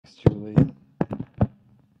Julie.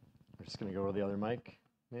 We're just going to go to the other mic,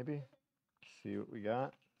 maybe. See what we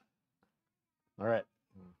got. All right.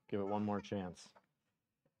 Give it one more chance.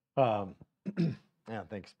 Yeah,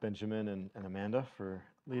 thanks, Benjamin and Amanda, for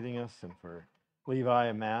leading us, and for Levi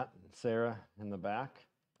and Matt and Sarah in the back,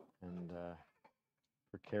 and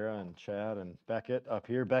for Kara and Chad and Beckett up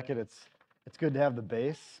here. Beckett, it's good to have the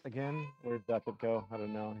bass again. Where'd Beckett go? I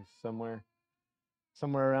don't know. He's somewhere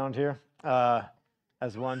around here.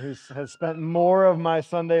 As one who has spent more of my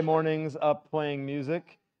Sunday mornings up playing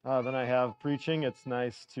music than I have preaching, it's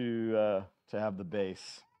nice to have the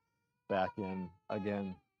bass back in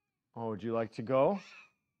again. Oh, would you like to go? Would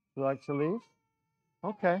you like to leave?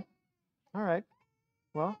 Okay. All right.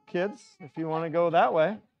 Well, kids, if you want to go that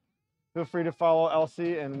way, feel free to follow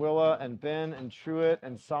Elsie and Willa and Ben and Truett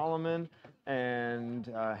and Solomon and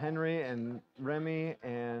Henry and Remy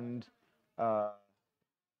and let's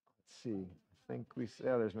see. I think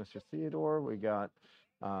there's Mr. Theodore. We got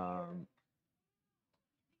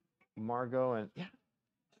Margot and yeah.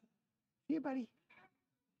 See you, buddy.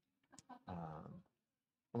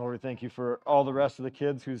 Lord, we thank you for all the rest of the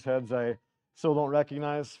kids whose heads I still don't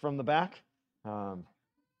recognize from the back. And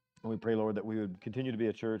we pray, Lord, that we would continue to be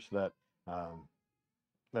a church that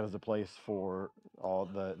is a place for all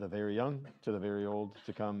the very young to the very old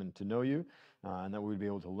to come and to know you, and that we would be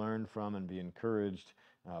able to learn from and be encouraged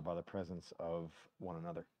by the presence of one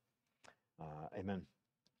another. Amen.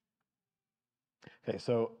 Okay,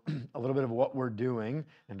 so a little bit of what we're doing,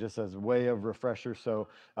 and just as a way of refresher, so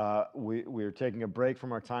we're taking a break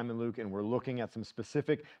from our time in Luke, and we're looking at some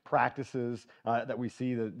specific practices that we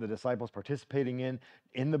see the disciples participating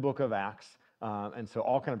in the book of Acts. And so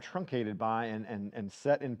all kind of truncated by and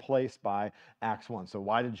set in place by Acts 1. So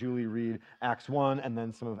why did Julie read Acts 1 and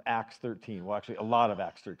then some of Acts 13? Well, actually, a lot of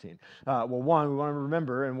Acts 13. Well, one, we want to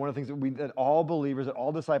remember, and one of the things that all believers, that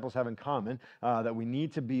all disciples have in common, that we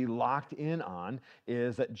need to be locked in on,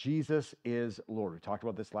 is that Jesus is Lord. We talked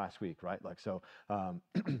about this last week, right? Like, so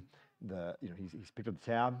he's picked up the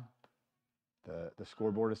tab, the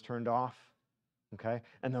scoreboard is turned off, okay?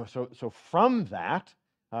 And so from that,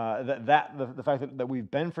 the fact that we've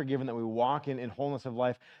been forgiven, that we walk in wholeness of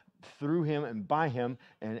life through him and by him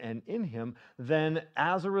and in him, then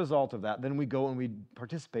as a result of that, then we go and we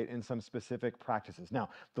participate in some specific practices. Now,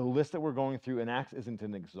 the list that we're going through in Acts isn't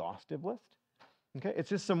an exhaustive list. Okay, it's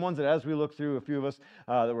just some ones that as we look through, a few of us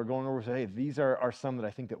that we're going over, say, hey, these are some that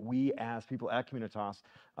I think that we as people at Communitas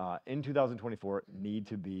in 2024 need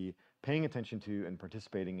to be paying attention to and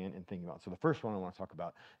participating in and thinking about. So the first one I want to talk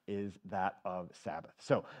about is that of Sabbath.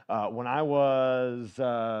 So when I was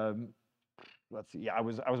let's see, yeah, I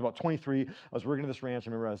was about 23. I was working at this ranch.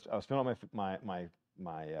 I remember I was filling out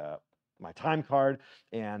my time card,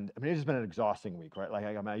 and I mean, it's just been an exhausting week, right? Like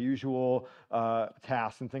I got my usual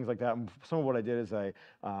tasks and things like that. And some of what I did is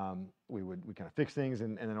we kind of fix things,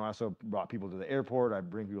 and then I also brought people to the airport. I'd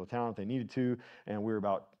bring people to town if they needed to, and we were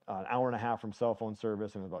about an hour and a half from cell phone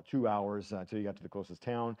service, and about 2 hours until you got to the closest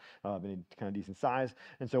town, any kind of decent size.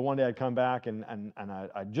 And so one day I'd come back, and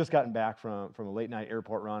I'd just gotten back from a late night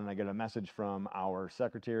airport run, and I get a message from our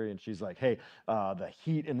secretary, and she's like, hey, the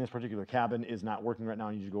heat in this particular cabin is not working right now.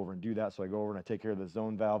 I need you to go over and do that. So I go over and I take care of the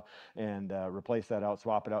zone valve and replace that out,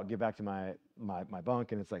 swap it out, get back to my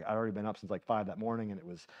bunk. And it's like I'd already been up since like 5 that morning, and it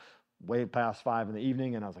was way past 5 in the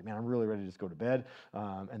evening, and I was like, man, I'm really ready to just go to bed.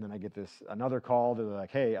 And then I get another call. They're like,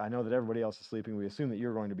 hey, I know that everybody else is sleeping. We assume that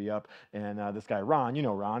you're going to be up. And this guy, Ron, you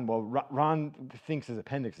know Ron. Well, Ron thinks his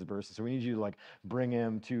appendix is bursted, so we need you to like bring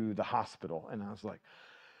him to the hospital. And I was like,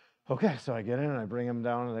 okay, so I get in and I bring him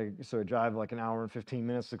down, and so I drive like an hour and 15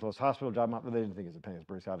 minutes to the close hospital, drive him up. They didn't think his appendix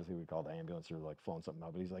burst. Obviously, we called the ambulance or like flown something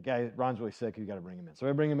out. But he's like, yeah, Ron's really sick. You got to bring him in. So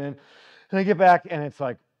I bring him in, and I get back, and it's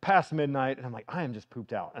like past midnight, and I'm like, I am just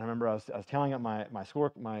pooped out. And I remember I was tallying up my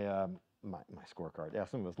scorecard. Yeah,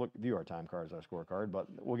 some of us view our time cards as our scorecard, but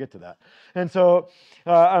we'll get to that. And so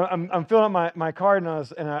I'm filling up my card,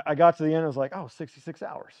 and I got to the end. I was like, oh, 66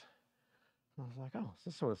 hours. I was like, oh,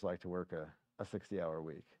 this is what it's like to work a 60-hour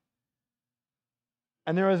week.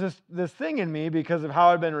 And there was this thing in me, because of how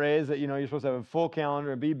I'd been raised, that, you're supposed to have a full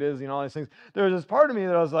calendar and be busy and all these things. There was this part of me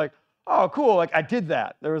that I was like, oh, cool, like I did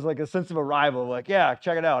that. There was like a sense of arrival, like, yeah,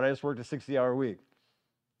 check it out. I just worked a 60-hour week.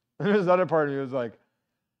 And there's this other part of me that was like,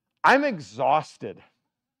 I'm exhausted.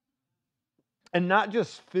 And not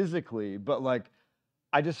just physically, but like,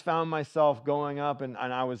 I just found myself going up, and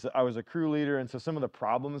I was a crew leader, and so some of the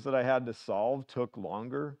problems that I had to solve took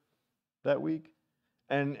longer that week.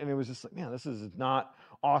 And it was just like, man, this is not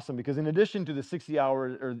awesome, because in addition to the 60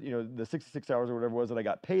 hours, or the 66 hours or whatever it was that I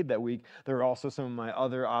got paid that week, there were also some of my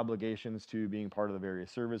other obligations to being part of the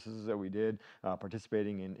various services that we did,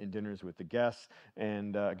 participating in dinners with the guests,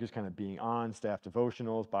 and just kind of being on staff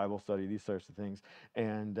devotionals, Bible study, these sorts of things.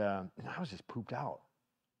 And I was just pooped out.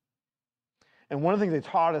 And one of the things they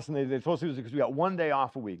taught us, and they told us, to do, is because we got one day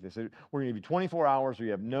off a week. They said, we're going to give you 24 hours where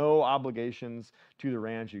you have no obligations to the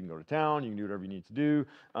ranch. You can go to town. You can do whatever you need to do.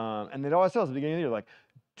 And they'd always tell us at the beginning of the year, like,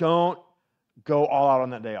 don't go all out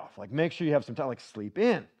on that day off. Like, make sure you have some time, like sleep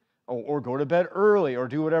in or go to bed early or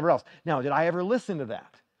do whatever else. Now, did I ever listen to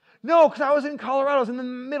that? No, because I was in Colorado. I was in the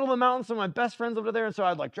middle of the mountains. Some of my best friends lived there. And so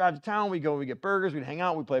I'd like drive to town. We'd go, we'd get burgers. We'd hang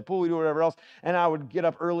out. We'd play pool. We'd do whatever else. And I would get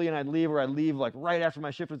up early and I'd leave, or I'd leave like right after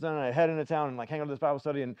my shift was done. And I'd head into town and like hang out at this Bible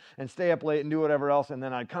study and stay up late and do whatever else. And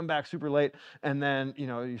then I'd come back super late. And then,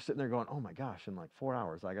 you're sitting there going, oh my gosh, in like 4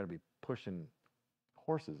 hours, I got to be pushing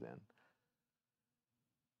horses in.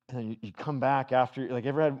 And then you come back after, like,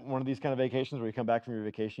 ever had one of these kind of vacations where you come back from your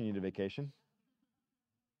vacation, you need a vacation?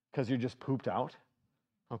 Because you're just pooped out?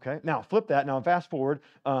 Okay, now flip that. Now fast forward.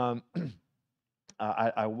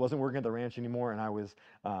 I wasn't working at the ranch anymore, and I was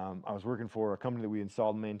working for a company that we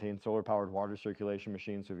installed and maintained solar-powered water circulation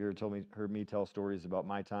machines. So if you ever heard me tell stories about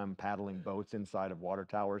my time paddling boats inside of water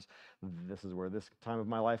towers, this is where this time of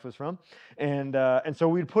my life was from. And so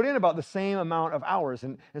we'd put in about the same amount of hours,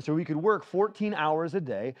 and so we could work 14 hours a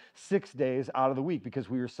day, 6 days out of the week, because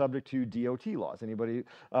we were subject to DOT laws. Anybody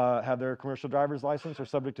have their commercial driver's license or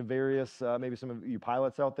subject to various, maybe some of you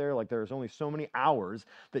pilots out there, like there's only so many hours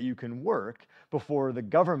that you can work before the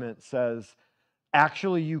government says,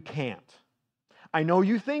 actually, you can't. I know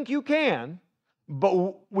you think you can,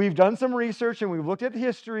 but we've done some research and we've looked at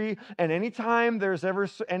history, and anytime there's ever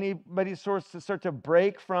anybody starts to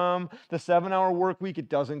break from the 7-hour work week, it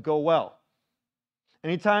doesn't go well.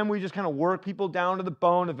 Anytime we just kind of work people down to the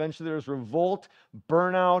bone, eventually there's revolt,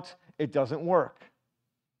 burnout, it doesn't work.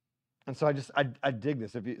 And so I dig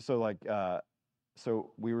this. Since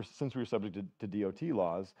we were subject to DOT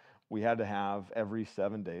laws, we had to have every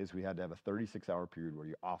 7 days, we had to have a 36-hour period where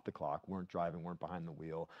you're off the clock, weren't driving, weren't behind the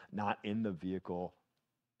wheel, not in the vehicle,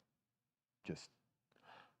 just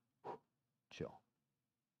chill.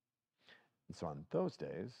 And so on those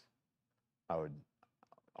days, I would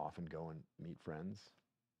often go and meet friends.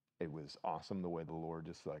 It was awesome the way the Lord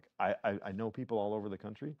just like, I know people all over the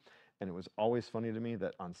country, and it was always funny to me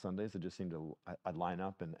that on Sundays, it just seemed to, I'd line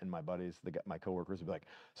up and my buddies, my coworkers would be like,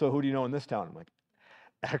 so who do you know in this town? I'm like,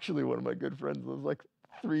 actually, one of my good friends lives like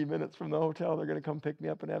 3 minutes from the hotel. They're going to come pick me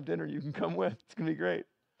up and have dinner. You can come with. It's going to be great.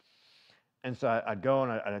 And so I'd go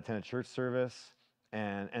and I'd attend a church service.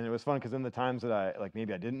 And it was fun because in the times that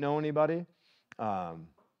maybe I didn't know anybody,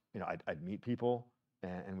 I'd meet people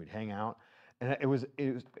and we'd hang out. And it was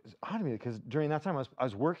odd to me because during that time I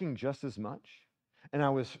was working just as much. And I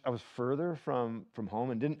was further from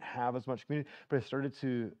home and didn't have as much community, but I started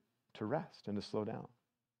to rest and to slow down.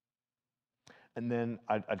 And then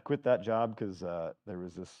I'd quit that job because there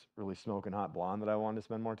was this really smoking hot blonde that I wanted to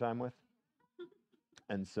spend more time with.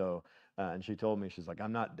 And so, and she told me, she's like,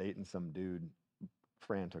 I'm not dating some dude.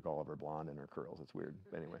 Fran took all of her blonde and her curls. It's weird.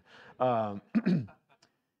 Anyway.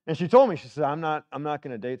 And she told me, she said, I'm not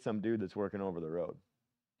going to date some dude that's working over the road.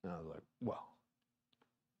 And I was like, well,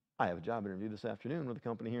 I have a job interview this afternoon with a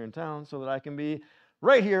company here in town so that I can be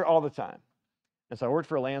right here all the time. And so I worked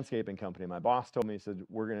for a landscaping company. My boss told me, he said,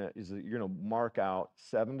 you're gonna mark out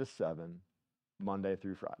 7 to 7, Monday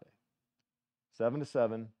through Friday. 7 to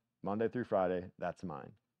 7, Monday through Friday, that's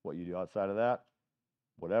mine. What you do outside of that,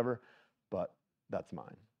 whatever, but that's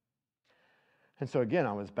mine. And so again,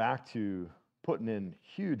 I was back to putting in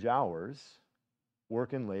huge hours,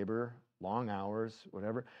 working labor, long hours,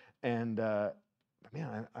 whatever. And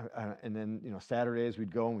man, and then Saturdays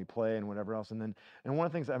we'd go and we'd play and whatever else. And one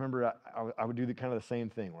of the things I remember, I would do the kind of the same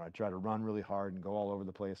thing where I'd try to run really hard and go all over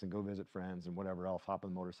the place and go visit friends and whatever else, hop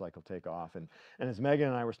on the motorcycle, take off. And as Megan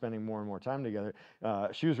and I were spending more and more time together,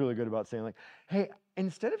 she was really good about saying like, hey,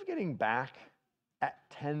 instead of getting back at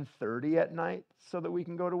 10:30 at night so that we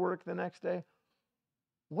can go to work the next day,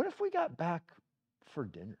 what if we got back for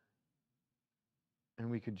dinner and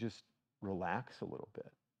we could just relax a little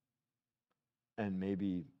bit? And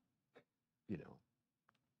maybe,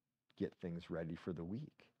 get things ready for the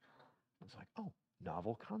week. I was like, oh,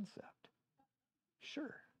 novel concept.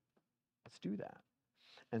 Sure, let's do that.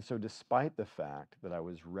 And so despite the fact that I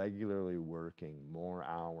was regularly working more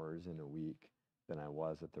hours in a week than I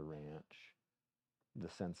was at the ranch, the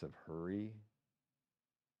sense of hurry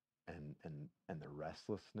and the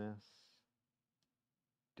restlessness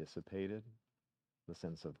dissipated, the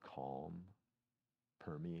sense of calm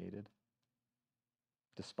permeated.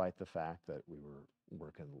 despite the fact that we were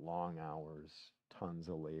working long hours, tons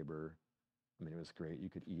of labor. I mean, it was great. You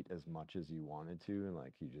could eat as much as you wanted to, and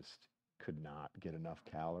like you just could not get enough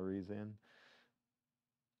calories in.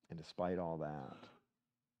 And despite all that,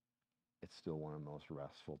 it's still one of the most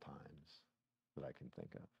restful times that I can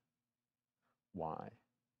think of. Why?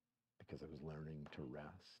 Because I was learning to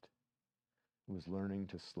rest. I was learning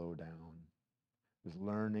to slow down. I was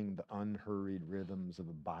learning the unhurried rhythms of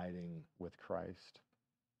abiding with Christ.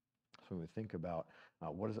 So when we think about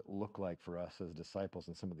what does it look like for us as disciples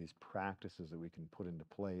and some of these practices that we can put into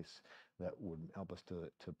place that would help us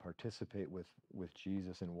to participate with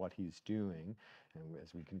Jesus and what he's doing, and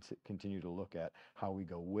as we continue to look at how we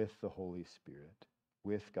go with the Holy Spirit,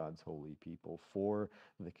 with God's holy people for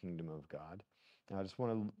the kingdom of God. And I just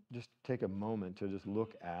want to just take a moment to just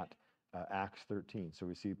look at Acts 13. So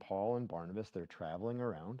we see Paul and Barnabas, they're traveling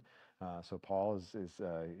around. So Paul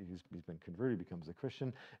he's been converted, becomes a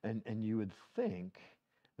Christian, and you would think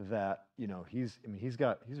that he's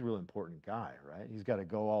a really important guy, right? He's got to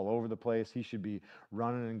go all over the place. He should be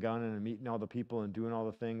running and gunning and meeting all the people and doing all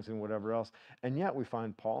the things and whatever else. And yet we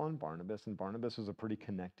find Paul and Barnabas was a pretty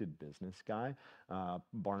connected business guy.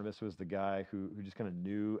 Barnabas was the guy who just kind of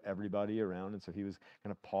knew everybody around, and so he was kind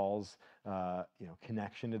of Paul's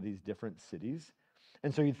connection to these different cities.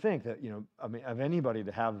 And so you'd think that, of anybody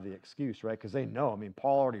to have the excuse, right? Because they know,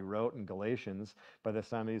 Paul already wrote in Galatians by this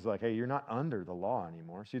time, he's like, hey, you're not under the law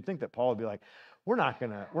anymore. So you'd think that Paul would be like, we're not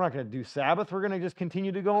gonna do Sabbath. We're gonna just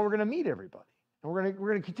continue to go and we're gonna meet everybody. And we're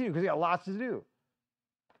gonna continue because we got lots to do.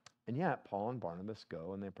 And yet Paul and Barnabas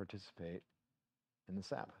go and they participate in the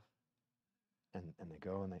Sabbath. And they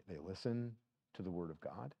go and they listen to the word of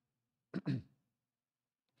God. Which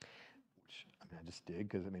I just dig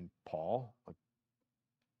because Paul,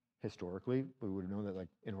 historically, we would know that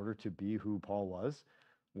in order to be who Paul was,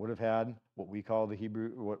 would have had what we call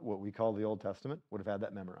what we call the Old Testament, would have had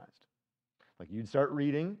that memorized. You'd start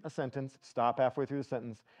reading a sentence, stop halfway through the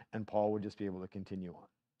sentence, and Paul would just be able to continue on.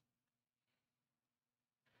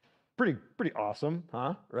 Pretty awesome,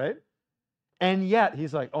 huh? Right? And yet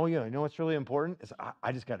he's like, oh yeah, what's really important is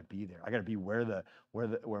I just got to be there. I got to be where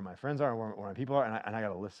my friends are, and where my people are, and I got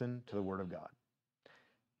to listen to the Word of God.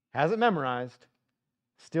 Has it memorized.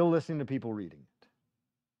 Still listening to people reading it,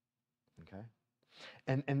 okay?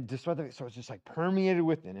 And despite that, so it's just permeated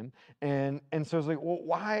within him, and so it's like, well,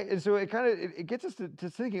 why? And so it gets us to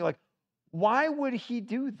thinking why would he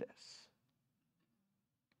do this?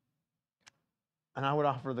 And I would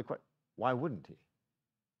offer the question, why wouldn't he?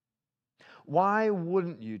 Why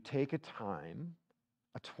wouldn't you take a time,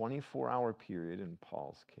 a 24-hour period in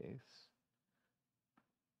Paul's case,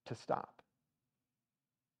 to stop,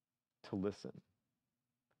 to listen,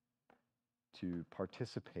 to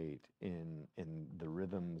participate in the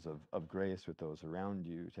rhythms of grace with those around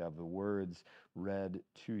you, to have the words read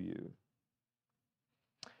to you?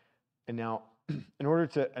 And now, in order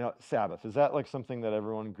to, Sabbath, is that something that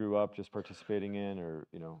everyone grew up just participating in, or,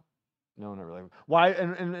 no, not really? Why,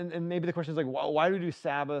 and maybe the question is why do we do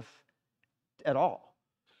Sabbath at all?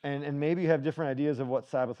 And maybe you have different ideas of what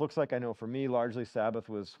Sabbath looks like. I know for me, largely Sabbath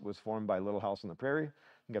was formed by Little House on the Prairie.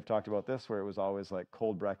 I think I've talked about this, where it was always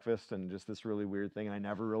cold breakfast and just this really weird thing, and I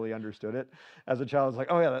never really understood it. As a child, I was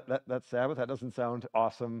oh yeah, that's Sabbath. That doesn't sound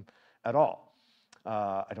awesome at all.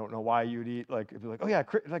 I don't know why you'd eat, if you're oh yeah,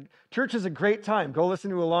 church is a great time. Go listen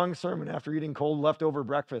to a long sermon after eating cold leftover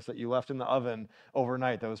breakfast that you left in the oven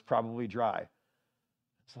overnight that was probably dry.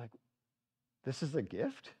 It's this is a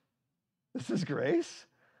gift? This is grace?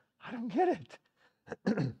 I don't get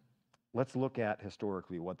it. Let's look at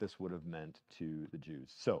historically what this would have meant to the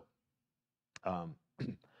Jews. So,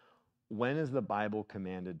 when is the Bible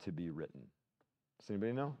commanded to be written? Does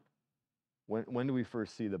anybody know? When do we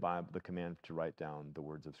first see the Bible, the command to write down the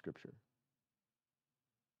words of Scripture?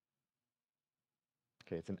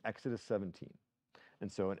 Okay, it's in Exodus 17.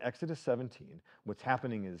 And so in Exodus 17, what's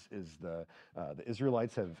happening is the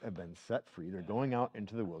Israelites have been set free. They're going out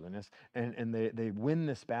into the wilderness, and they win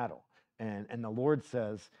this battle. And the Lord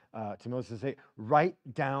says to Moses, hey, write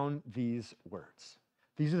down these words.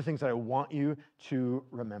 These are the things that I want you to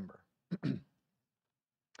remember.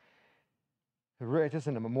 Write this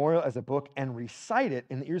in a memorial as a book and recite it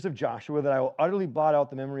in the ears of Joshua, that I will utterly blot out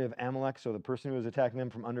the memory of Amalek, so the person who is attacking them,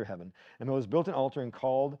 from under heaven. And Moses built an altar and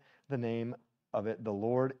called the name of it, the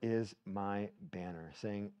Lord is my banner,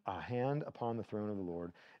 saying, a hand upon the throne of the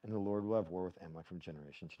Lord, and the Lord will have war with Amalek from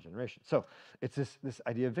generation to generation. So it's this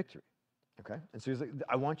idea of victory. Okay, and so he's like,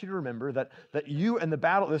 I want you to remember that you and the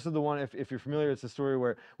battle. This is the one, if you're familiar, it's the story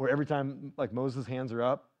where every time Moses' hands are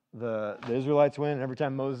up, the Israelites win, and every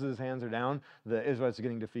time Moses' hands are down, the Israelites are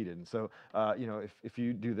getting defeated. And so, if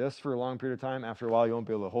you do this for a long period of time, after a while, you won't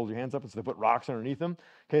be able to hold your hands up, and so they put rocks underneath them.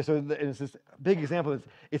 Okay, so it's this big example.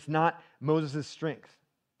 It's not Moses' strength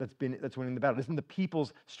that's winning the battle. It isn't the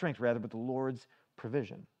people's strength, rather, but the Lord's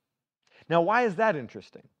provision. Now, why is that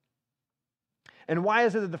interesting? And why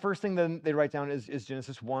is it that the first thing that they write down is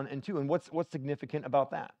Genesis 1 and 2? And what's significant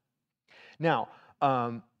about that? Now,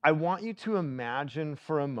 I want you to imagine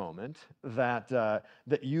for a moment that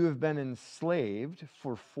you have been enslaved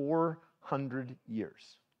for 400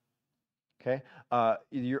 years. Okay?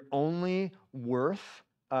 Your only worth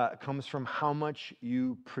comes from how much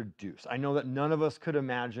you produce. I know that none of us could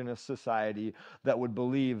imagine a society that would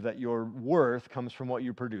believe that your worth comes from what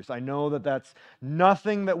you produce. I know that that's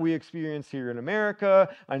nothing that we experience here in America.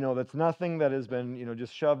 I know that's nothing that has been,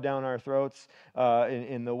 just shoved down our throats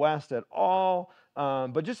in the West at all.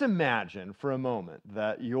 But just imagine for a moment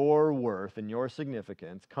that your worth and your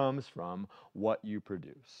significance comes from what you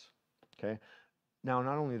produce. Okay? Now,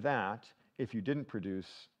 not only that, if you didn't produce,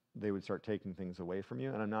 they would start taking things away from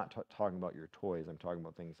you. And I'm not talking about your toys. I'm talking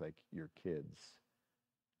about things like your kids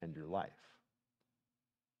and your life.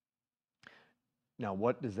 Now,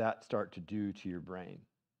 what does that start to do to your brain?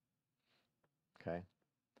 Okay.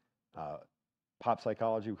 Pop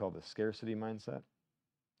psychology, we call this scarcity mindset.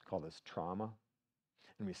 We call this trauma.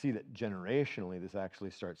 And we see that generationally, this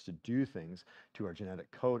actually starts to do things to our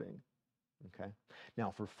genetic coding. Okay.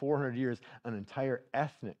 Now, for 400 years, an entire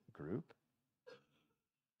ethnic group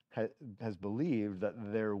has believed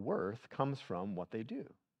that their worth comes from what they do.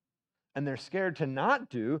 And they're scared to not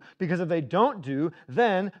do, because if they don't do,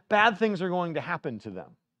 then bad things are going to happen to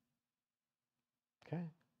them. Okay?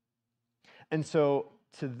 And so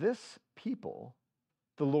to this people,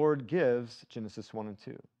 the Lord gives Genesis 1 and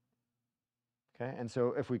 2. Okay? And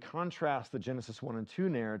so if we contrast the Genesis 1 and 2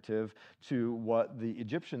 narrative to what the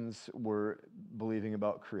Egyptians were believing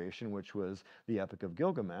about creation, which was the Epic of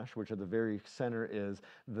Gilgamesh, which at the very center is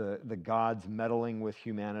the gods meddling with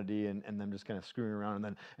humanity and them just kind of screwing around,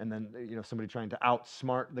 and then somebody trying to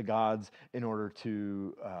outsmart the gods in order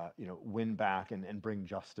to win back and bring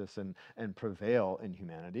justice and prevail in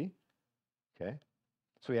humanity. Okay?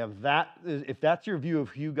 So we have that. If that's your view of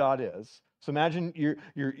who God is, so imagine you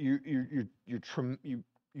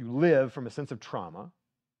live from a sense of trauma.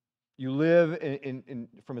 You live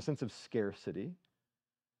from a sense of scarcity.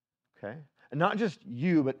 Okay, and not just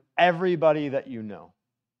you, but everybody that you know.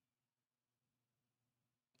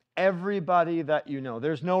 Everybody that you know.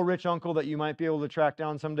 There's no rich uncle that you might be able to track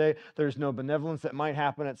down someday. There's no benevolence that might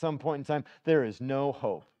happen at some point in time. There is no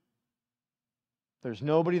hope. There's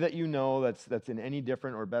nobody that you know that's in any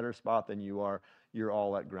different or better spot than you are. You're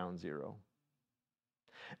all at ground zero.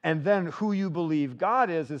 And then who you believe God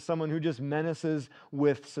is someone who just menaces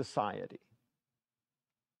with society.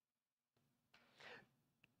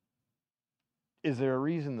 Is there a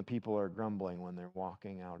reason the people are grumbling when they're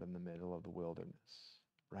walking out in the middle of the wilderness?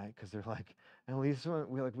 Right? Because they're like, at least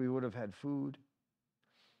we would have had food.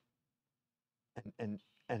 And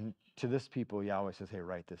to this people, Yahweh says, hey,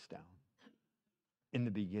 write this down. In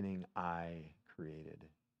the beginning, I created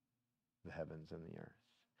the heavens and the earth.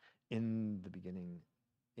 In the beginning,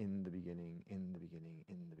 in the beginning, in the beginning,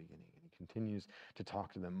 in the beginning. And he continues to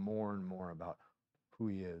talk to them more and more about who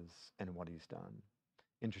he is and what he's done.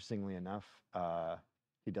 Interestingly enough,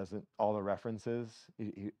 he doesn't, all the references,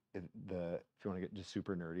 if you want to get just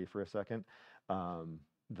super nerdy for a second,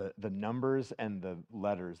 the numbers and the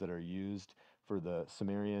letters that are used for the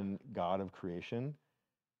Sumerian god of creation,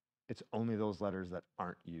 it's only those letters that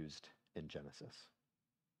aren't used in Genesis.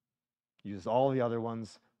 Use all the other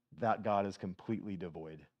ones, that God is completely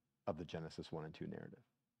devoid of the Genesis 1 and 2 narrative.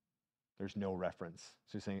 There's no reference.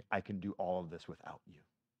 So he's saying, I can do all of this without you.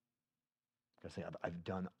 Because I've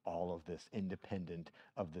done all of this independent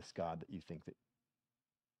of this God that you think that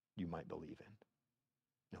you might believe in.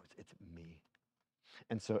 No, it's me.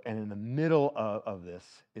 And in the middle of this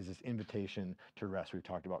is this invitation to rest. We've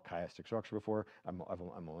talked about chiastic structure before. I'm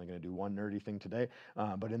only going to do one nerdy thing today.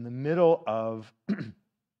 But in the middle of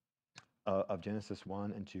Genesis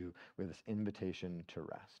 1 and 2, we have this invitation to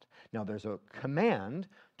rest. Now, there's a command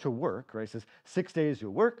to work, right? It says 6 days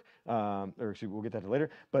you'll work, or actually, we'll get that to later.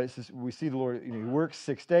 But it says, we see the Lord, he works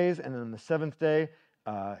 6 days, and then on the seventh day,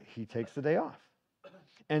 he takes the day off.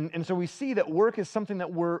 And so we see that work is something that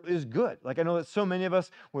is good. Like, I know that so many of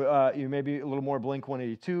us, you may be a little more Blink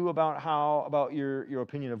 182 about your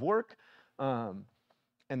opinion of work, and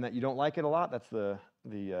that you don't like it a lot. That's the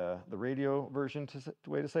radio version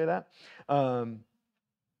way to say that.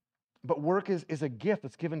 But work is a gift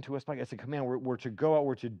that's given to us by, it's a command. We're to go out,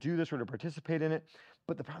 we're to do this, we're to participate in it.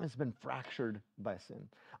 But the promise has been fractured by sin.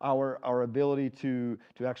 Our ability to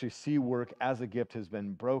actually see work as a gift has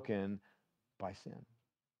been broken by sin.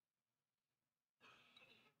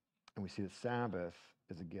 And we see that Sabbath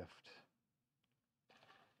is a gift.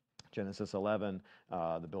 Genesis 11,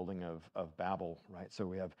 the building of Babel, right? So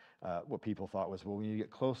we have what people thought was, well, we need to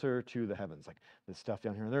get closer to the heavens, like this stuff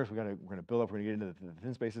down here and there. So we're going to build up, we're going to get into the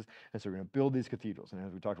thin spaces, and so we're going to build these cathedrals. And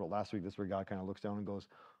as we talked about last week, this is where God kind of looks down and goes,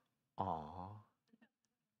 "Aw,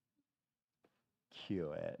 cute.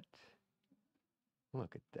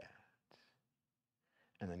 Look at that."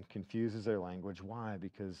 And then confuses their language. Why?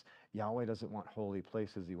 Because Yahweh doesn't want holy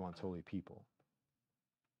places, he wants holy people.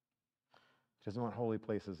 He doesn't want holy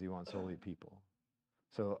places, he wants holy people.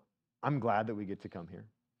 So I'm glad that we get to come here.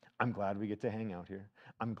 I'm glad we get to hang out here.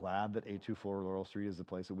 I'm glad that 824 Laurel Street is the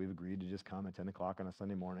place that we've agreed to just come at 10 o'clock on a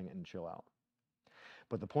Sunday morning and chill out.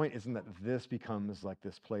 But the point isn't that this becomes like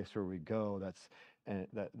this place where we go that's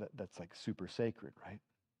like super sacred, right?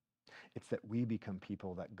 It's that we become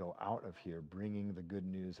people that go out of here bringing the good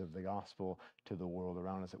news of the gospel to the world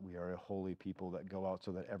around us, that we are a holy people that go out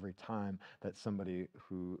so that every time that somebody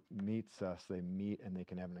who meets us, they meet and they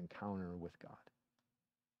can have an encounter with God.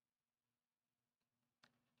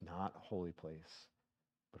 Not holy place,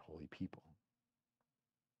 but holy people.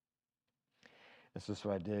 And so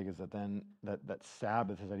what I dig is that then that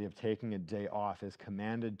Sabbath, this idea of taking a day off, is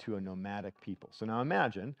commanded to a nomadic people. So now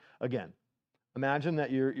imagine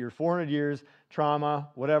that you're 400 years, trauma,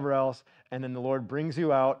 whatever else, and then the Lord brings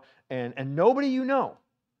you out, and nobody you know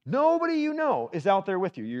is out there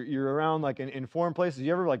with you. You're around like in foreign places.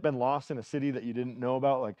 You ever like been lost in a city that you didn't know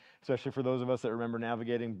about? Like, especially for those of us that remember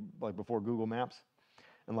navigating like before Google Maps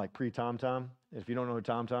and like pre-TomTom. If you don't know who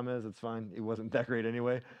TomTom is, it's fine. It wasn't that great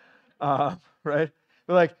anyway. Right?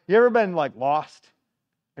 But like, you ever been like lost?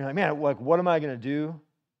 And you're like, man, like, what am I gonna do?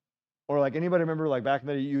 Or like, anybody remember like back in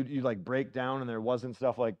the day, you'd like break down and there wasn't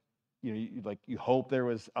stuff like, you hope there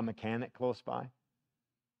was a mechanic close by.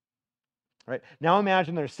 Right? Now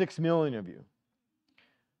imagine there's 6 million of you.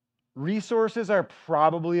 Resources are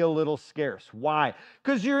probably a little scarce. Why?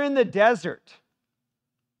 Because you're in the desert.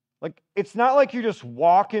 Like, it's not like you're just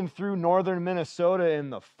walking through northern Minnesota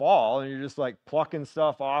in the fall and you're just like plucking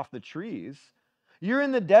stuff off the trees. You're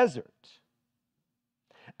in the desert.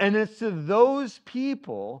 And it's to those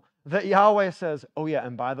people that Yahweh says, oh yeah,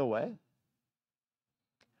 and by the way,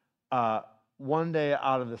 one day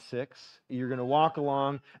out of the 6, you're going to walk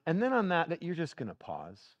along, and then on that you're just going to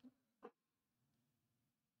pause.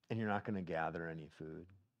 And you're not going to gather any food.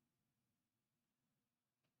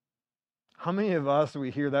 How many of us, we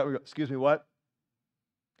hear that, we go, excuse me, what?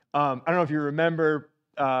 I don't know if you remember,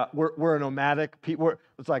 we're a nomadic people.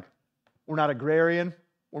 It's like, we're not agrarian.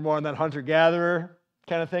 We're more on that hunter-gatherer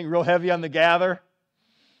kind of thing, real heavy on the gather.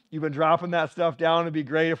 You've been dropping that stuff down. It'd be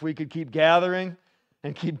great if we could keep gathering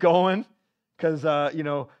and keep going because,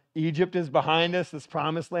 Egypt is behind us. This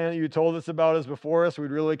promised land that you told us about is before us. We'd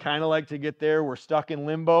really kind of like to get there. We're stuck in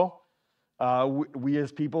limbo. We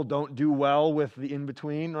as people don't do well with the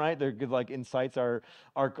in-between, right? They're good, like, incites our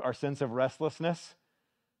sense of restlessness.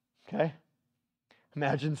 Okay?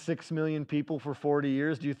 Imagine 6 million people for 40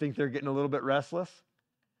 years. Do you think they're getting a little bit restless?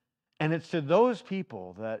 And it's to those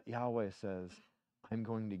people that Yahweh says, I'm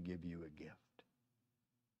going to give you a gift.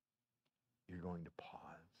 You're going to pause.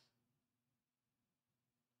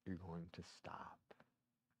 You're going to stop.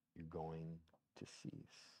 You're going to cease.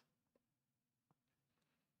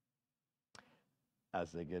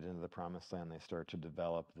 As they get into the promised land, they start to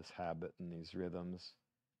develop this habit and these rhythms.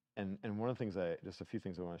 And one of the things just a few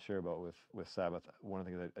things I want to share about with Sabbath. One of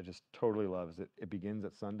the things I just totally love is that it begins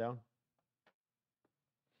at sundown.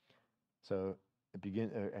 So it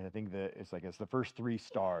begins, and I think that it's the first 3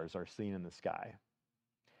 stars are seen in the sky,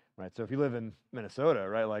 right? So if you live in Minnesota,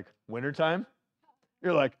 right, like wintertime,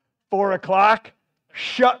 you're like 4 o'clock,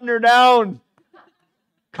 shutting her down,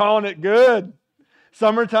 calling it good.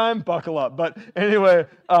 Summertime, buckle up. But anyway,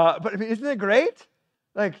 but I mean, isn't it great?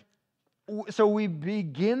 Like, so we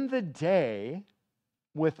begin the day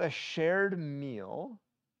with a shared meal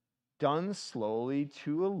done slowly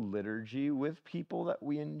to a liturgy with people that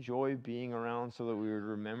we enjoy being around so that we would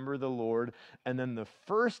remember the Lord. And then the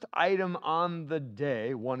first item on the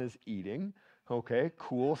day, one is eating. Okay,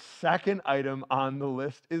 cool. Second item on the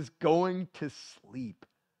list is going to sleep.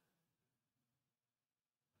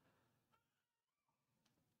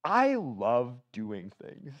 I love doing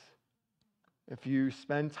things. If you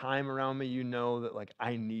spend time around me, you know that like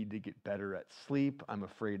I need to get better at sleep. I'm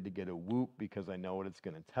afraid to get a whoop because I know what it's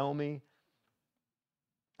going to tell me.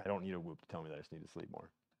 I don't need a whoop to tell me that I just need to sleep more.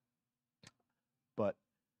 But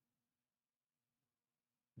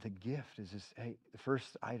the gift is just, hey, the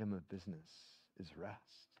first item of business is rest,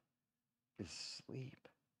 is sleep.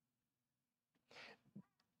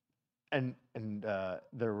 And then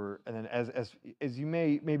as you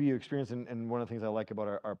maybe you experience, and one of the things I like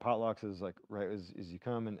about our potlucks is like, right, is you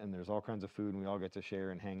come and there's all kinds of food and we all get to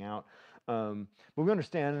share and hang out. But we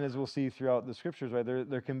understand, and as we'll see throughout the scriptures, right,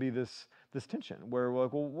 there can be this tension where we're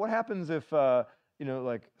like, well, what happens if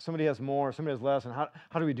like somebody has more, somebody has less, and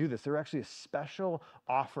how do we do this? There are actually special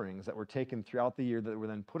offerings that were taken throughout the year that were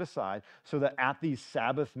then put aside so that at these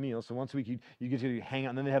Sabbath meals, so once a week you get to hang out,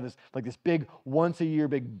 and then they have this big once a year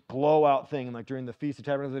big blowout thing, and like during the Feast of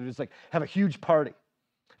Tabernacles, they just like have a huge party,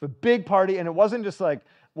 a big party, and it wasn't just like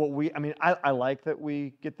I like that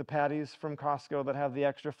we get the patties from Costco that have the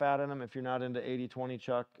extra fat in them. If you're not into 80-20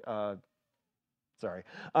 Chuck, sorry.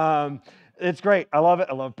 It's great. I love it.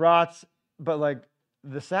 I love brats, but like,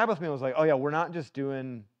 the Sabbath meal was like, oh yeah,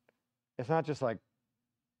 it's not just like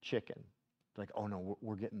chicken. Like, oh no,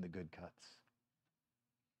 we're getting the good cuts.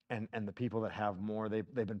 And the people that have more, they've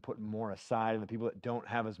been putting more aside, and the people that don't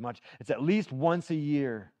have as much, it's at least once a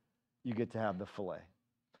year you get to have the filet.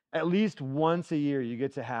 At least once a year you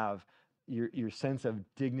get to have your sense of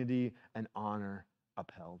dignity and honor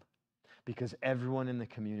upheld. Because everyone in the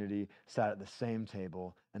community sat at the same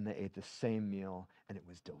table and they ate the same meal, and it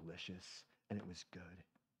was delicious. And it was good.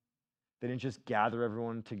 They didn't just gather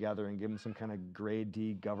everyone together and give them some kind of grade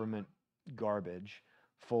D government garbage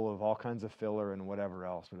full of all kinds of filler and whatever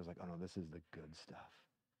else, but it was like, oh no, this is the good stuff.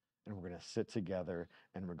 And we're going to sit together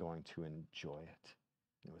and we're going to enjoy it.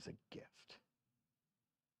 It was a gift.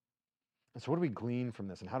 And so what do we glean from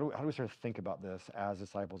this? And how do we start to think about this as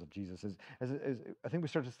disciples of Jesus? As I think we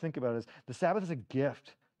start to think about it as the Sabbath is a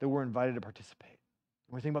gift that we're invited to participate.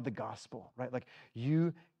 When we think about the gospel, right? Like,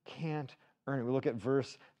 you can't earn it. We look at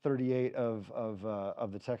verse 38 of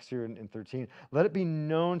the text here in 13. Let it be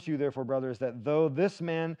known to you, therefore, brothers, that through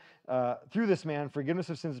this man, forgiveness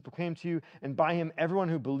of sins is proclaimed to you, and by him everyone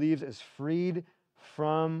who believes is freed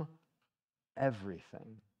from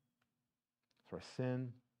everything. So our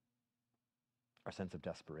sin, our sense of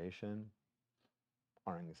desperation,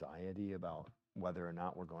 our anxiety about whether or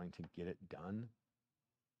not we're going to get it done,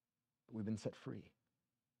 we've been set free.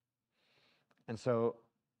 And so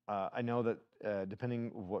I know that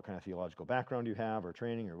depending on what kind of theological background you have or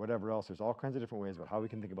training or whatever else, there's all kinds of different ways about how we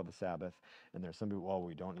can think about the Sabbath. And there's some people, well,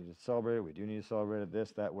 we don't need to celebrate it. We do need to celebrate it,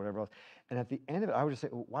 this, that, whatever else. And at the end of it, I would just say,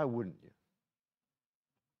 well, why wouldn't you?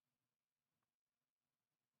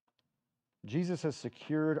 Jesus has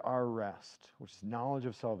secured our rest, which is knowledge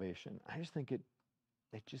of salvation. I just think it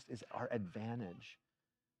just is our advantage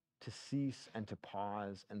to cease and to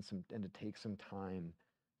pause and to take some time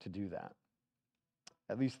to do that.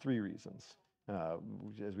 At least 3 reasons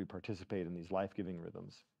as we participate in these life-giving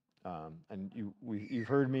rhythms. And you've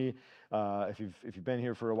heard me, if you've been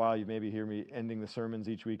here for a while, you maybe hear me ending the sermons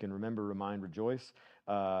each week and remember, remind, rejoice.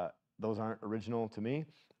 Those aren't original to me.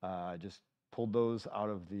 I just pulled those out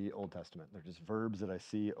of the Old Testament. They're just verbs that I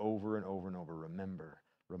see over and over and over. Remember,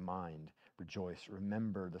 remind, rejoice.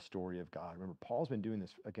 Remember the story of God. Remember, Paul's been doing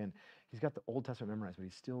this. Again, he's got the Old Testament memorized, but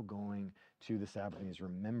he's still going to the Sabbath and he's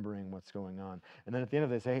remembering what's going on. And then at the end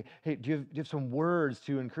of it, they say, hey, do you have some words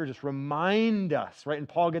to encourage us? Remind us, right? And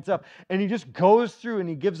Paul gets up and he just goes through and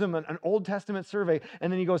he gives them an Old Testament survey.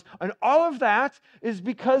 And then he goes, and all of that is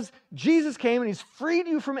because Jesus came and he's freed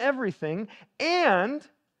you from everything. And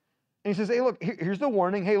he says, hey, look, here's the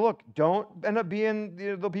warning. Hey, look, don't end up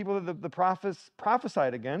being the people that the prophets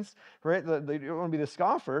prophesied against, right? They don't want to be the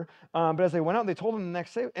scoffer. But as they went out, they told him the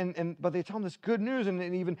next day, but they tell him this good news. And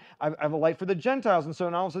even, I have a light for the Gentiles. And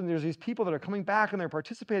so all of a sudden, there's these people that are coming back and they're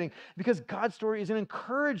participating because God's story is an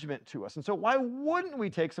encouragement to us. And so why wouldn't we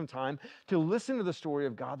take some time to listen to the story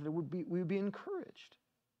of God that we would be encouraged?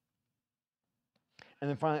 And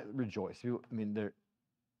then finally, rejoice. I mean,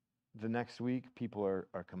 the next week, people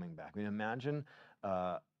are coming back. I mean, imagine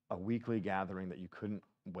a weekly gathering that you couldn't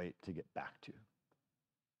wait to get back to.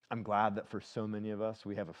 I'm glad that for so many of us,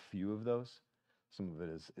 we have a few of those. Some of it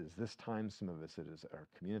is this time. Some of it is our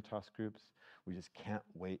Communitas groups. We just can't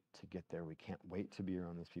wait to get there. We can't wait to be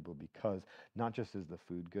around these people because not just is the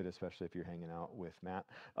food good, especially if you're hanging out with Matt,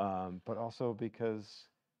 but also because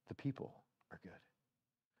the people are good.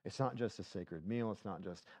 It's not just a sacred meal, it's not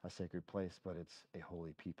just a sacred place, but it's a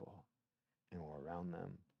holy people. And we're around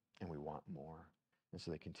them, and we want more. And so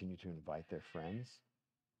they continue to invite their friends.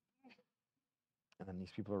 And then these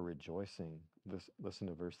people are rejoicing. Listen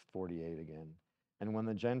to verse 48 again. And when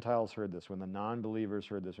the Gentiles heard this, when the non-believers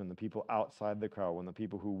heard this, when the people outside the crowd, when the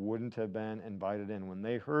people who wouldn't have been invited in, when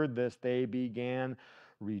they heard this, they began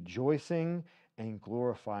rejoicing and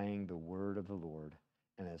glorifying the word of the Lord.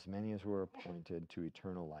 and as many as were appointed to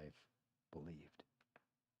eternal life believed.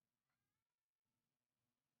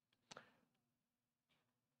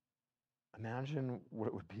 Imagine what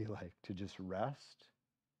it would be like to just rest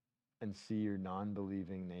and see your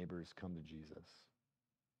non-believing neighbors come to Jesus.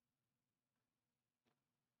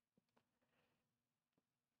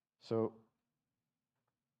 So,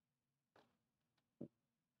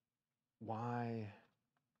 what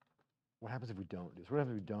happens if we don't do this? What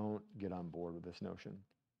happens if we don't get on board with this notion?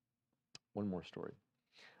 One more story.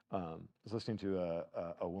 I was listening to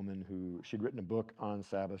a woman who, she'd written a book on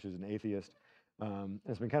Sabbath. She's an atheist.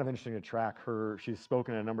 It's been kind of interesting to track her. She's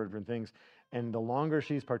spoken at a number of different things. And the longer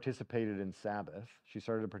she's participated in Sabbath, she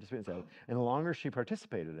started to participate in Sabbath, and the longer she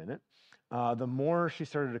participated in it, the more she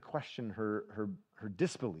started to question her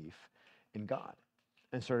disbelief in God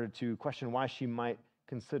and started to question why she might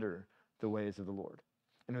consider the ways of the Lord.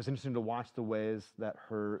 And it was interesting to watch the ways that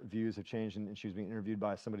her views have changed. And she was being interviewed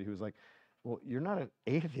by somebody who was like, well, you're not an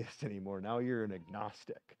atheist anymore. Now you're an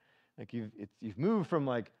agnostic. Like you've moved from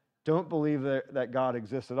like, don't believe that God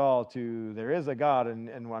exists at all to there is a God, and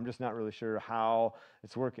I'm just not really sure how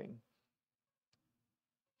it's working.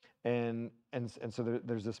 And so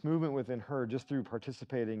there's this movement within her just through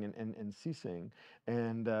participating and ceasing.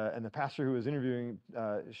 And the pastor who was interviewing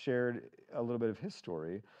shared a little bit of his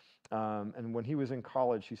story. And when he was in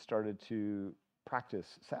college, he started to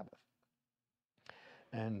practice Sabbath.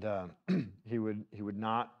 And he would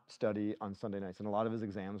not study on Sunday nights, and a lot of his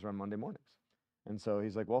exams were on Monday mornings. And so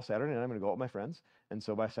he's like, well, Saturday night I'm going to go out with my friends, and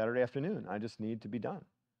so by Saturday afternoon I just need to be done.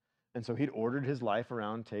 And so he'd ordered his life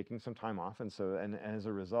around taking some time off, and as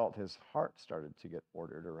a result, his heart started to get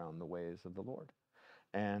ordered around the ways of the Lord.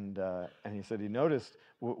 And he said he noticed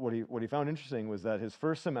what he found interesting was that his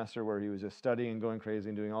first semester, where he was just studying and going crazy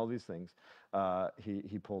and doing all these things,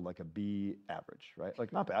 he pulled like a B average, right?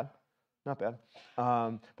 Like not bad. But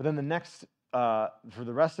then the next, for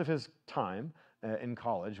the rest of his time in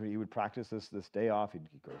college, he would practice this day off. He'd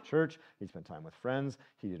go to church. He'd spend time with friends.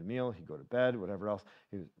 He'd eat a meal. He'd go to bed. Whatever else.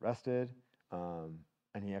 He was rested, and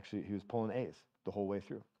he was pulling A's the whole way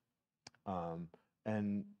through.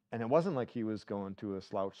 And it wasn't like he was going to a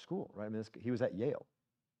slouch school, right? I mean, he was at Yale.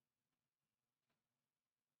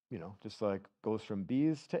 Just like goes from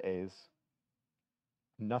B's to A's.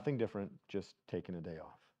 Nothing different, just taking a day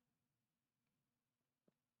off.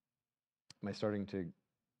 Am I starting to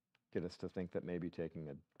get us to think that maybe taking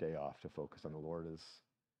a day off to focus on the Lord is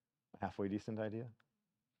a halfway decent idea?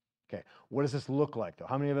 Okay, what does this look like, though?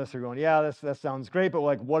 How many of us are going, yeah, that sounds great, but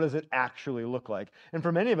like, what does it actually look like? And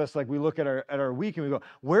for many of us, like, we look at our week and we go,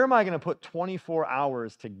 where am I going to put 24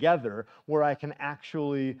 hours together where I can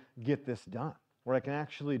actually get this done, where I can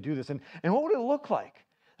actually do this? And what would it look like?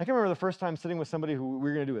 I can remember the first time sitting with somebody who we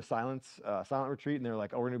were going to do a silent retreat, and they're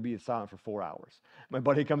like, oh, we're going to be silent for 4 hours. My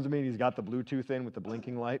buddy comes to me, and he's got the Bluetooth in with the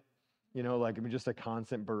blinking light, like I mean, just a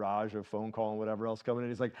constant barrage of phone call and whatever else coming in.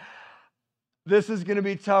 He's like, this is going to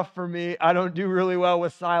be tough for me. I don't do really well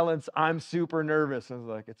with silence. I'm super nervous. And I was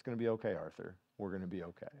like, it's going to be okay, Arthur. We're going to be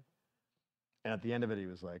okay. And at the end of it, he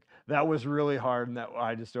was like, that was really hard, and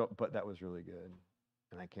but that was really good.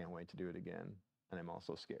 And I can't wait to do it again. And I'm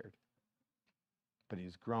also scared. But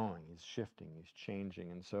he's growing, he's shifting, he's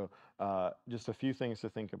changing. And so just a few things to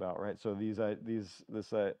think about, right? So these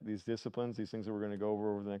disciplines, these things that we're going to go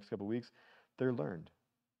over the next couple of weeks, they're learned,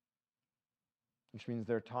 which means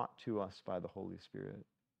they're taught to us by the Holy Spirit.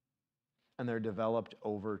 And they're developed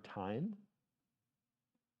over time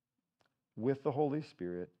with the Holy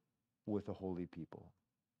Spirit, with a holy people.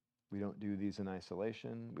 We don't do these in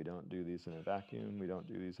isolation. We don't do these in a vacuum. We don't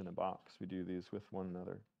do these in a box. We do these with one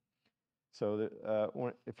another. So that,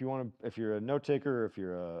 if you're a note taker, or if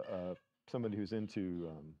you're somebody who's into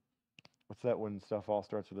what's that when stuff all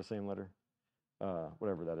starts with the same letter,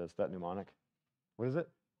 whatever that is, that mnemonic. What is it?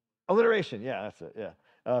 Alliteration. Yeah, that's it.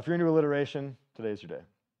 Yeah. If you're into alliteration, today's your day.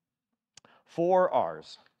 4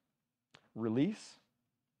 R's: release,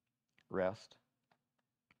 rest,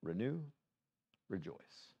 renew, rejoice.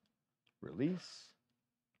 Release,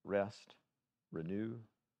 rest, renew,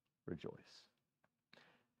 rejoice.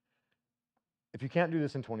 If you can't do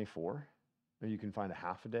this in 24, or you can find a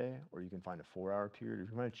half a day, or you can find a 4-hour period, or you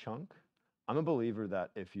can find a chunk, I'm a believer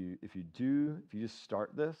that if you just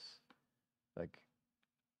start this, like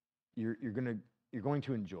you're going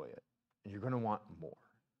to enjoy it, and you're going to want more.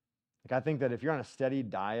 Like I think that if you're on a steady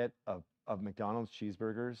diet of McDonald's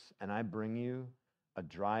cheeseburgers, and I bring you a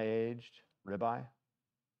dry-aged ribeye,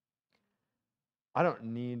 I don't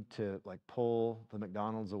need to like pull the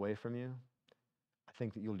McDonald's away from you. I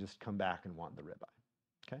think that you'll just come back and want the ribeye.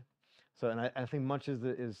 Okay? So, and I think much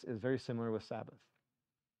is very similar with Sabbath.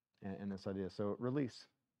 and this idea. So release.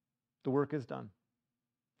 The work is done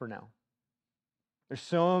for now. There's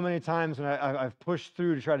so many times when I've pushed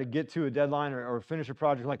through to try to get to a deadline or finish a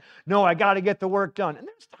project, like, no, I got to get the work done. And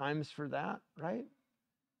there's times for that, right?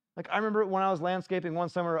 Like I remember when I was landscaping one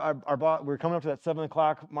summer, we were coming up to that 7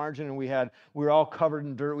 o'clock margin, and we were all covered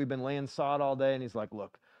in dirt. We've been laying sod all day, and he's like,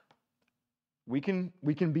 "Look, we can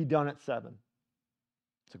be done at 7.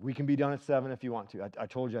 It's like we can be done at 7 if you want to. I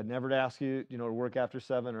told you I'd never ask you, to work after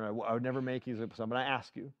 7, or I would never make you something. But I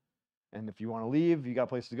ask you, and if you want to leave, you got a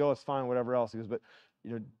place to go, it's fine. Whatever else." He goes, "But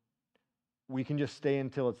we can just stay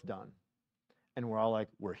until it's done." And we're all like,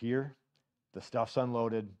 "We're here. The stuff's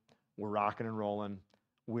unloaded. We're rocking and rolling.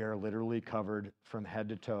 We are literally covered from head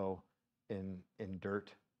to toe in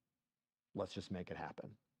dirt. Let's just make it happen."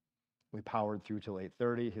 We powered through till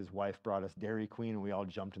 8:30. His wife brought us Dairy Queen, and we all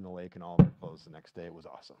jumped in the lake and all of our clothes the next day. It was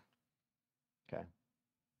awesome. Okay.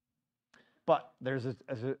 But there's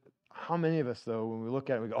how many of us, though, when we look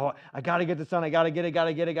at it, we go, "Oh, I got to get this done. I got to get it, got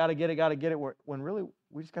to get it, got to get it, got to get it." When really,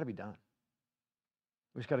 we just got to be done.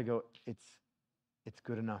 We just got to go, it's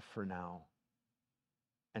good enough for now,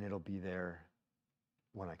 and it'll be there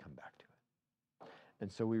when I come back to it.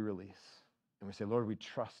 And so we release, and we say, "Lord, we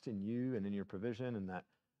trust in you and in your provision, and that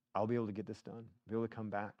I'll be able to get this done, be able to come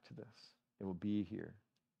back to this. It will be here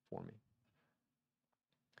for me."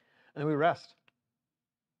 And then we rest.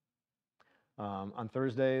 On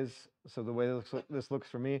Thursdays, so the way this looks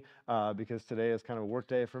for me, because today is kind of a work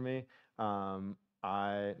day for me,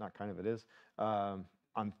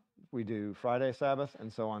 we do Friday Sabbath,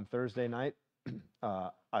 and so on Thursday night,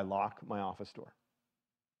 I lock my office door,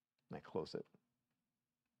 and I close it.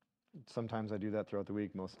 Sometimes I do that throughout the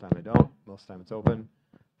week. Most of the time I don't. Most of the time it's open.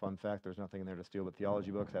 Fun fact, there's nothing in there to steal but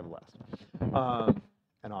theology books. I have a blast.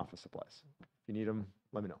 And office supplies. If you need them,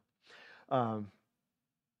 let me know.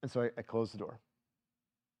 And so I close the door.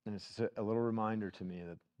 And it's just a little reminder to me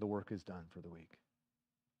that the work is done for the week.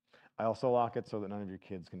 I also lock it so that none of your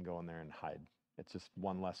kids can go in there and hide. It's just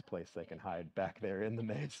one less place they can hide back there in the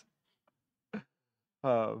maze.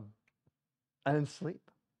 And then sleep.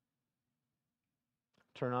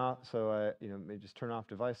 Turn off, so maybe just turn off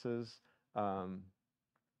devices. I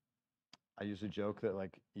usually joke that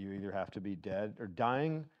you either have to be dead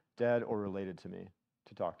or related to me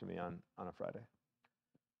to talk to me on a Friday.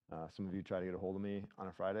 Some of you try to get a hold of me on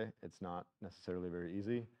a Friday. It's not necessarily very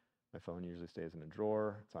easy. My phone usually stays in a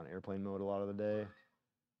drawer. It's on airplane mode a lot of the day.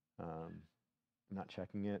 I'm not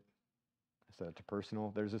checking it. I set it to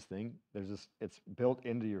personal. There's this thing. It's built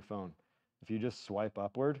into your phone. If you just swipe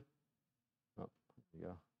upward, oh, there you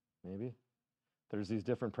go. Maybe. There's these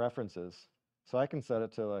different preferences. So I can set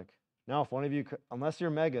it to now if one of you, unless you're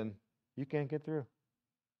Megan, you can't get through.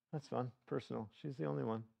 That's fun. Personal. She's the only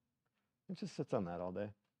one. It just sits on that all day.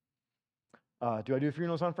 Do I do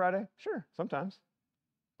funerals on Friday? Sure, sometimes.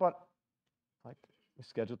 But we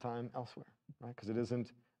schedule time elsewhere, right? Because it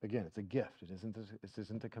isn't, again, it's a gift. It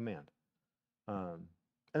isn't a command. And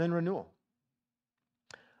then renewal.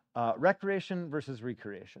 Recreation versus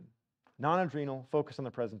recreation. Non-adrenal, focus on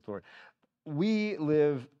the presence of the Lord. We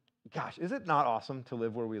live, gosh, is it not awesome to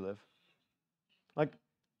live where we live?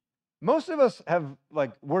 Most of us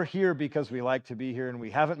we're here because we like to be here, and we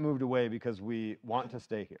haven't moved away because we want to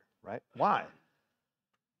stay here, right? Why?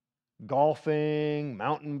 Golfing,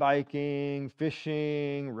 mountain biking,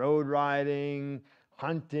 fishing, road riding,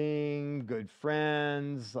 hunting, good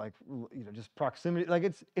friends, just proximity.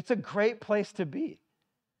 It's a great place to be,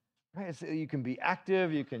 right? You can be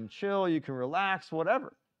active, you can chill, you can relax,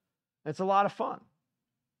 whatever. It's a lot of fun.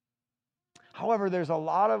 However, there's a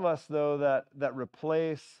lot of us, though, that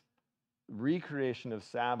replace recreation of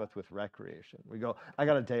Sabbath with recreation. We go, I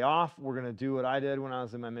got a day off. We're going to do what I did when I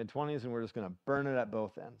was in my mid-20s, and we're just going to burn it at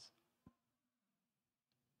both ends.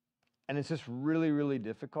 And it's just really, really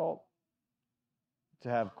difficult to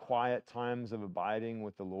have quiet times of abiding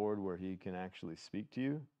with the Lord where he can actually speak to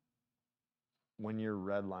you when you're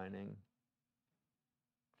redlining.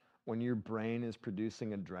 When your brain is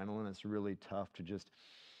producing adrenaline, it's really tough to just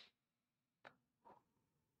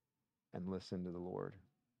and listen to the Lord.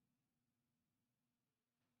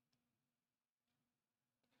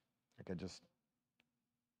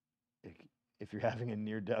 If you're having a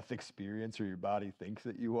near-death experience or your body thinks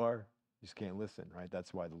that you are, you just can't listen, right?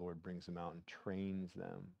 That's why the Lord brings them out and trains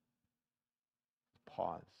them.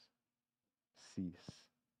 Pause. Cease.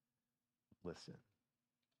 Listen.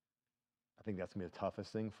 I think that's going to be the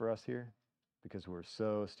toughest thing for us here because we're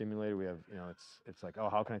so stimulated. We have, it's like, oh,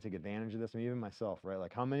 how can I take advantage of this? I mean, even myself, right?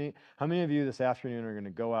 How many of you this afternoon are going to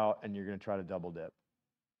go out and you're going to try to double dip?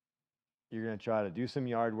 You're going to try to do some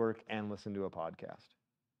yard work and listen to a podcast.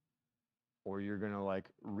 or you're going to like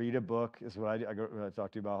read a book. Is what I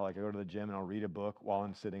talked to you about. Like I go to the gym and I'll read a book while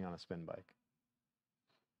I'm sitting on a spin bike.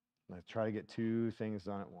 I try to get 2 things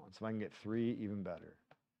done at once. If I can get 3, even better.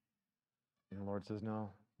 And the Lord says,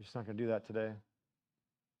 no, you're just not going to do that today.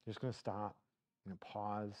 You're just going to stop. You're going to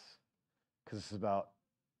pause, because this is about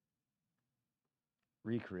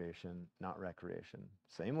recreation, not recreation.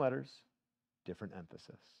 Same letters, different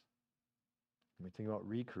emphasis. When we think about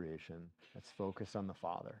recreation, let's focus on the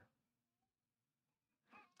Father.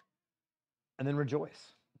 And then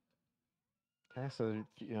rejoice. Okay, so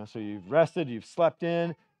you've rested, you've slept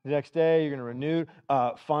in. The next day, you're going to renew.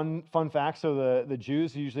 Fun fact, so the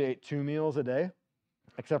Jews usually ate 2 meals a day,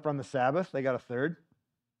 except for on the Sabbath, they got a third.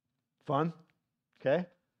 Fun, okay?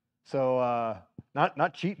 So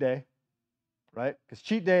not cheat day, right? Because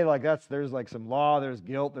cheat day, like there's like some law, there's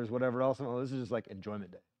guilt, there's whatever else. No, this is just like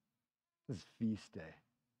enjoyment day. This is feast day.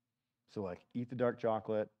 So like eat the dark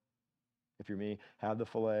chocolate, if you're me, have the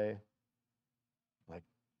filet, like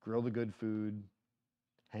grill the good food,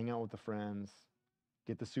 hang out with the friends,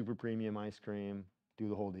 get the super premium ice cream, do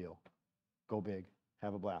the whole deal. Go big,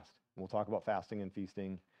 have a blast. We'll talk about fasting and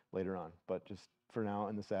feasting later on, but just for now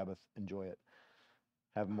in the Sabbath, enjoy it.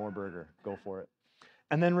 Have more burger, go for it.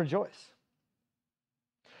 And then rejoice.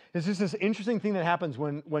 It's just this interesting thing that happens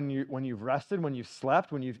when you've rested, when you've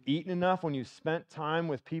slept, when you've eaten enough, when you've spent time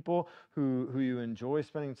with people who you enjoy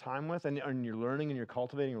spending time with, and you're learning and you're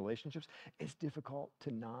cultivating relationships. It's difficult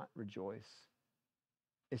to not rejoice.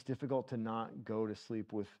 It's difficult to not go to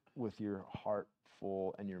sleep with your heart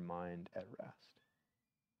full and your mind at rest.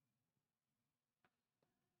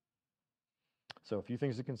 So a few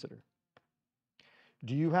things to consider.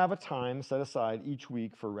 Do you have a time set aside each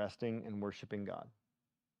week for resting and worshiping God?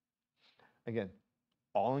 Again,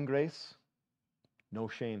 all in grace, no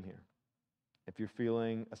shame here. If you're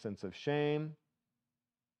feeling a sense of shame,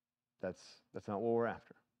 that's not what we're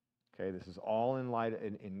after. Okay, this is all in light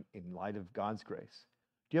of God's grace.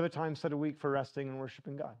 Do you have a time set a week for resting and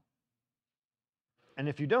worshiping God? And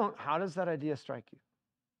if you don't, how does that idea strike you?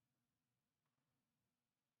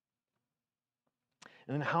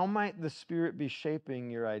 And then how might the Spirit be shaping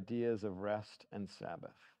your ideas of rest and Sabbath?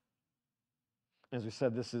 As we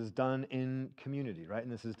said, this is done in community, right?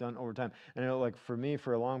 And this is done over time. And like for me,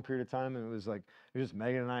 for a long period of time, it was just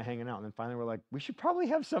Megan and I hanging out. And then finally we're like, we should probably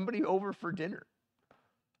have somebody over for dinner.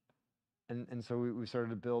 And so we started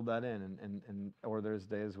to build that in. Or there's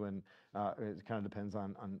days when it kind of depends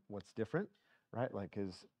on what's different, right? Like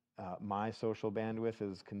my social bandwidth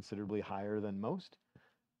is considerably higher than most.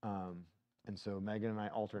 And so Megan and I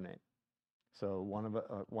alternate. So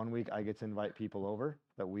one week I get to invite people over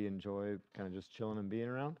that we enjoy kind of just chilling and being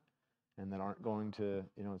around, and that aren't going to,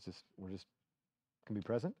 we're just can be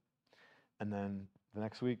present. And then the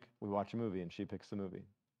next week we watch a movie and she picks the movie.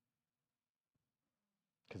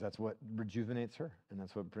 Because that's what rejuvenates her and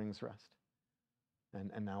that's what brings rest.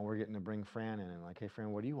 And now we're getting to bring Fran in and like, hey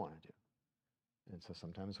Fran, what do you want to do? And so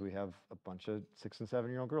sometimes we have a bunch of 6 and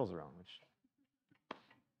 7-year-old girls around, which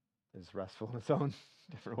is restful in its own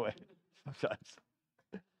different way.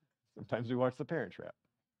 Sometimes we watch The Parent Trap.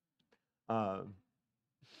 And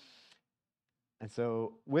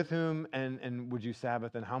so with whom and would you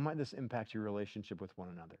Sabbath, and how might this impact your relationship with one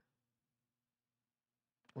another?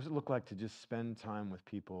 What does it look like to just spend time with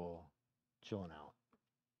people chilling out?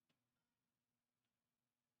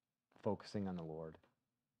 Focusing on the Lord.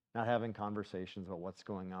 Not having conversations about what's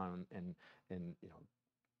going on in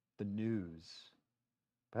the news,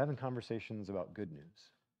 but having conversations about good news.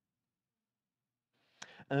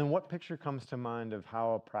 And then what picture comes to mind of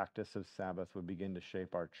how a practice of Sabbath would begin to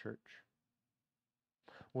shape our church?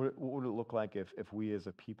 What would it look like if we as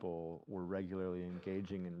a people were regularly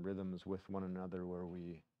engaging in rhythms with one another where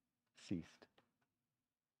we ceased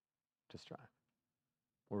to strive,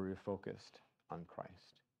 where we were focused on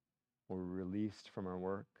Christ, where we were released from our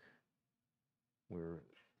work,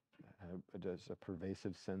 there's a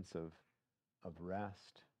pervasive sense of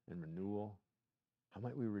rest and renewal? How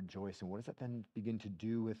might we rejoice? And what does that then begin to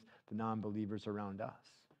do with the non-believers around us?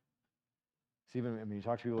 So even, you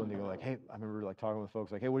talk to people and they go like, hey, I remember like talking with folks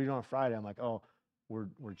like, hey, what are you doing on Friday? I'm like, oh, we're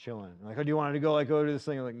chilling. I'm like, oh, do you want to go to this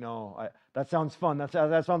thing? I'm like, no, that sounds fun. That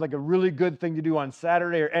sounds like a really good thing to do on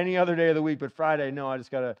Saturday or any other day of the week, but Friday, no, I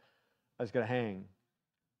just gotta hang.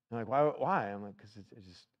 I'm like, why? I'm like, because I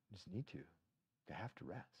just need to. I have to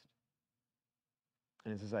rest.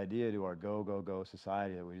 And it's this idea to our go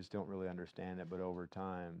society that we just don't really understand it, but over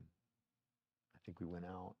time, I think we win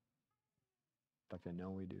out. In fact, I know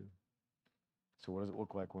we do. So what does it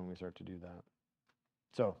look like when we start to do that?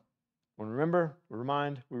 So, when we remember, we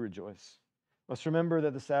remind, we rejoice. Let's remember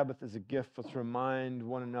that the Sabbath is a gift. Let's remind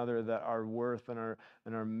one another that our worth and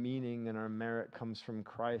our meaning and our merit comes from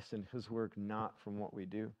Christ and his work, not from what we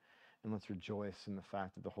do. And let's rejoice in the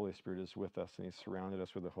fact that the Holy Spirit is with us and he's surrounded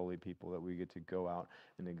us with a holy people, that we get to go out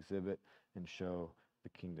and exhibit and show the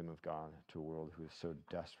kingdom of God to a world who is so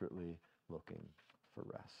desperately looking for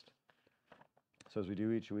rest. So as we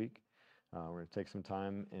do each week, we're going to take some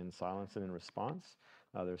time in silence and in response.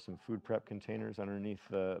 There's some food prep containers underneath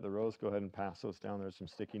the rows. Go ahead and pass those down. There's some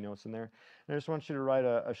sticky notes in there. And I just want you to write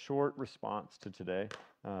a short response to today,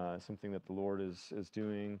 something that the Lord is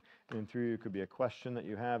doing in through you. It could be a question that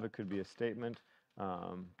you have. It could be a statement,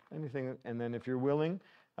 anything. And then if you're willing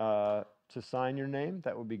to sign your name,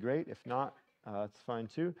 that would be great. If not, that's fine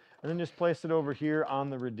too. And then just place it over here on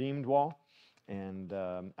the redeemed wall. And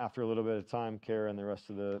after a little bit of time, Kara and the rest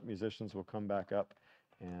of the musicians will come back up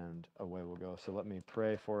and away we'll go. So let me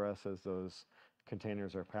pray for us as those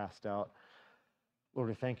containers are passed out. Lord,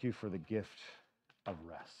 we thank you for the gift of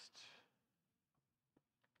rest.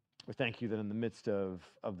 We thank you that in the midst of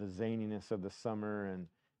the zaniness of the summer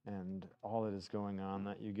and all that is going on,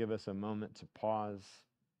 that you give us a moment to pause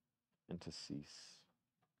and to cease,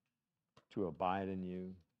 to abide in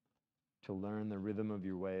you, to learn the rhythm of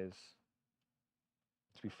your ways,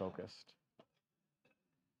 to be focused.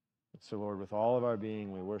 So, Lord, with all of our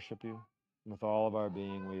being, we worship you. And with all of our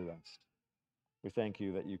being, we rest. We thank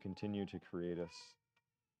you that you continue to create us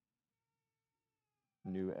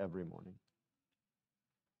new every morning.